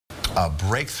A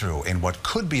breakthrough in what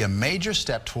could be a major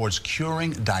step towards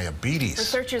curing diabetes.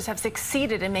 Researchers have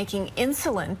succeeded in making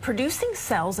insulin producing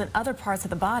cells in other parts of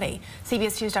the body.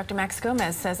 CBS News' Dr. Max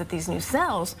Gomez says that these new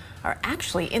cells are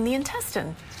actually in the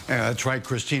intestine. Yeah, that's right,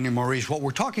 Christine and Maurice. What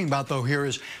we're talking about, though, here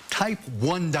is type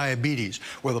 1 diabetes,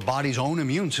 where the body's own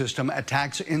immune system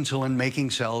attacks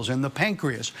insulin-making cells in the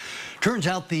pancreas. Turns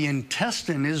out the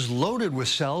intestine is loaded with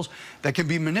cells that can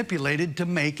be manipulated to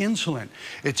make insulin.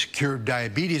 It's cured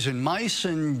diabetes in mice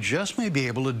and just may be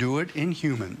able to do it in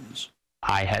humans.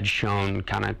 I had shown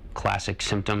kind of classic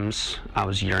symptoms. I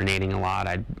was urinating a lot.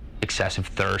 I had excessive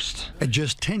thirst. At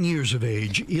just 10 years of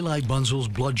age, Eli Bunzel's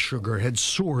blood sugar had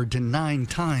soared to 9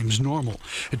 times normal.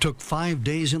 It took 5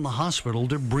 days in the hospital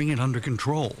to bring it under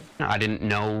control. I didn't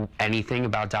know anything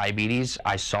about diabetes.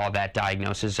 I saw that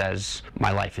diagnosis as my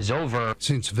life is over.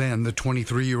 Since then, the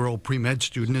 23-year-old pre-med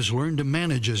student has learned to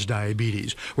manage his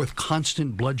diabetes with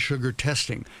constant blood sugar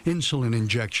testing, insulin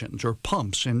injections or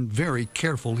pumps, and very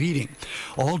careful eating,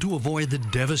 all to avoid the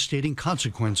devastating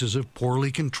consequences of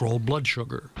poorly controlled blood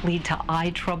sugar. Lead to eye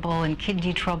trouble and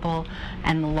kidney trouble,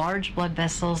 and the large blood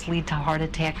vessels lead to heart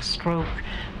attack, stroke,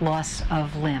 loss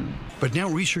of limb. But now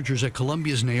researchers at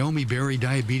Columbia's Naomi Berry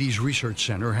Diabetes Research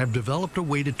Center have developed a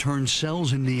way to turn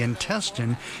cells in the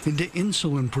intestine into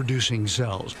insulin-producing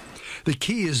cells. The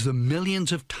key is the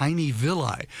millions of tiny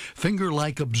villi,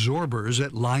 finger-like absorbers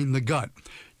that line the gut.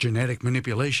 Genetic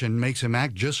manipulation makes them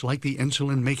act just like the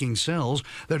insulin-making cells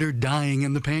that are dying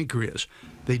in the pancreas.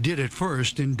 They did it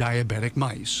first in diabetic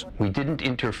mice. We didn't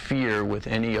interfere with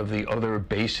any of the other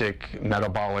basic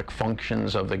metabolic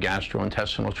functions of the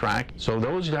gastrointestinal tract. So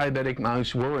those diabetic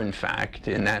mice were, in fact,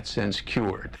 in that sense,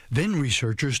 cured. Then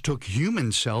researchers took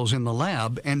human cells in the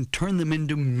lab and turned them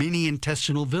into mini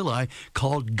intestinal villi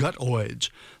called gutoids.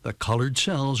 The colored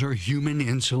cells are human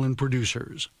insulin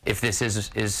producers. If this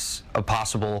is a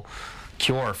possible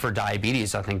cure for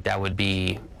diabetes, I think that would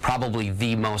be probably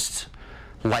the most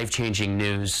life-changing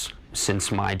news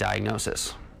since my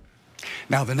diagnosis.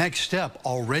 Now, the next step,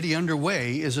 already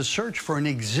underway, is a search for an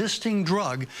existing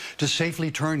drug to safely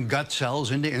turn gut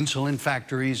cells into insulin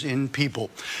factories in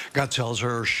people. Gut cells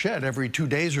are shed every 2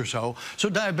 days or so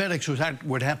diabetics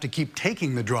would have to keep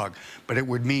taking the drug, but it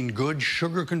would mean good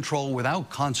sugar control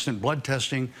without constant blood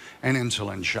testing and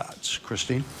insulin shots.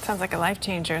 Christine? Sounds like a life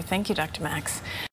changer. Thank you, Dr. Max.